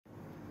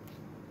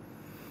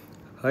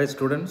Hi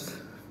students,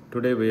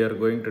 today we are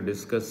going to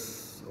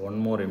discuss one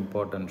more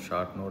important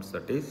short notes,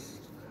 that is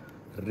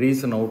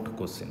reason out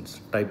questions,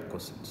 type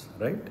questions,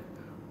 right?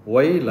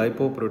 Why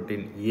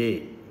lipoprotein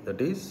A, that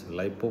is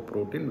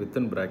lipoprotein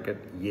within bracket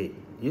A,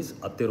 is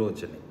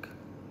atherogenic?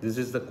 This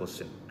is the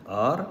question.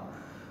 Or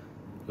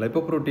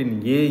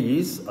lipoprotein A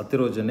is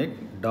atherogenic,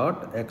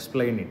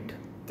 explain it.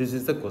 This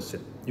is the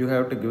question. You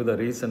have to give the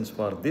reasons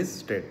for this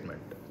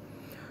statement.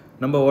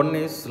 Number one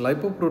is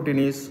lipoprotein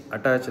is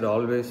attached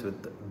always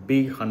with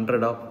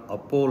B100 of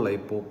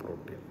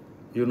apolipoprotein.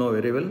 You know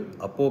very well,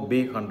 apo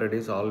B100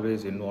 is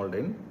always involved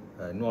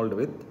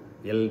with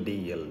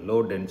LDL,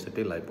 low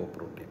density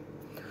lipoprotein.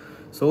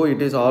 So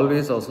it is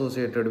always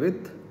associated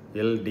with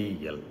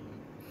LDL.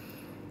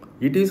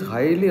 It is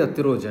highly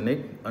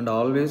atherogenic and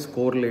always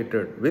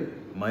correlated with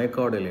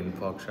myocardial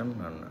infarction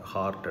and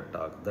heart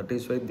attack. That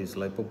is why this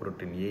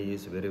lipoprotein A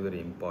is very, very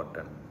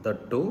important.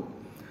 That too,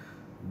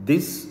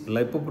 this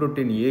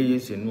lipoprotein A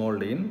is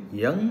involved in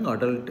young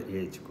adult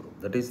age group,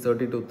 that is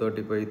 30 to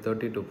 35,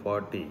 30 to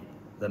 40.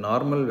 The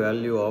normal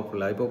value of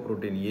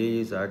lipoprotein A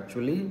is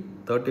actually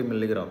 30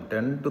 milligram,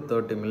 10 to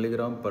 30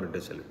 milligram per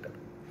deciliter.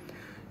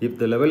 If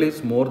the level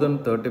is more than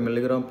 30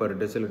 milligram per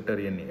deciliter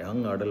in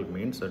young adult,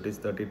 means that is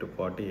 30 to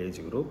 40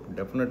 age group,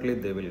 definitely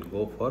they will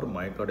go for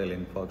myocardial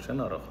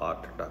infarction or a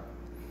heart attack.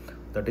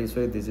 That is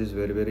why this is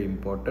very, very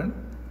important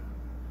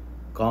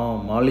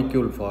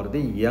molecule for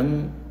the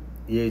young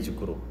age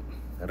group,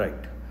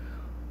 right?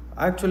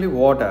 Actually,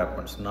 what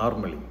happens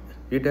normally?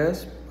 It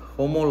has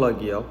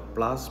homology of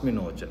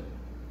plasminogen.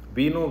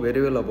 We know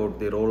very well about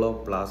the role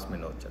of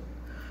plasminogen.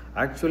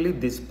 Actually,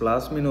 this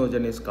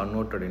plasminogen is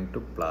converted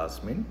into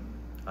plasmin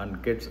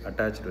and gets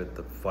attached with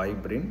the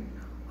fibrin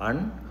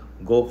and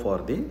go for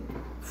the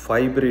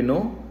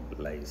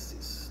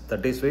fibrinolysis.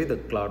 That is why the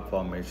clot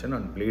formation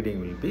and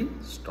bleeding will be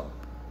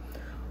stopped.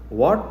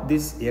 What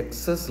this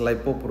excess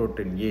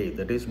lipoprotein A,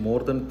 that is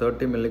more than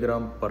 30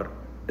 milligram per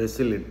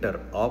deciliter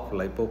of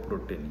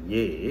lipoprotein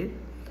A,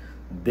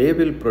 they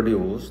will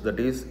produce, that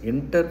is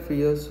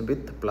interferes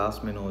with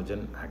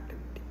plasminogen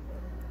activity.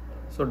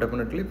 So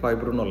definitely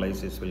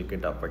fibrinolysis will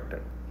get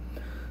affected.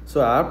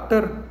 So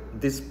after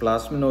this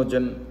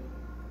plasminogen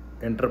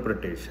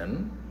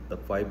interpretation, the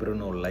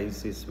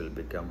fibrinolysis will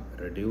become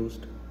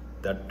reduced.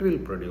 That will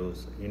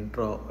produce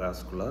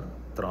intravascular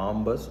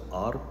thrombus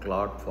or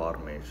clot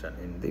formation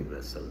in the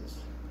vessels.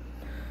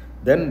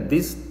 Then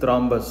this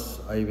thrombus,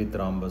 IV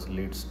thrombus,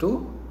 leads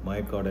to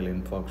myocardial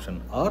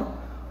infarction or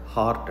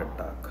heart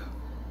attack,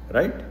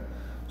 right?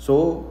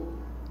 So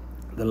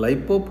the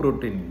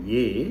lipoprotein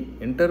A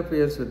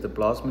interferes with the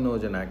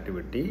plasminogen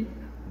activity,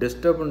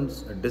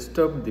 disturbs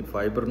the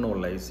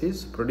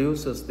fibrinolysis,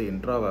 produces the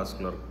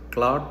intravascular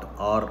clot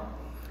or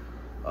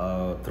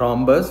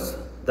thrombus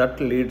that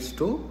leads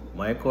to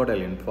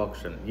myocardial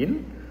infarction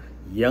in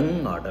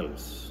young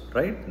adults,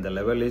 right? The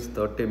level is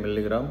 30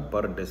 milligram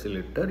per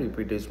deciliter. If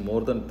it is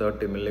more than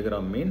 30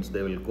 milligram, means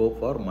they will go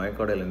for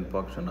myocardial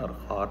infarction or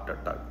heart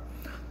attack.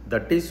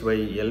 That is why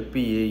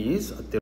LPA is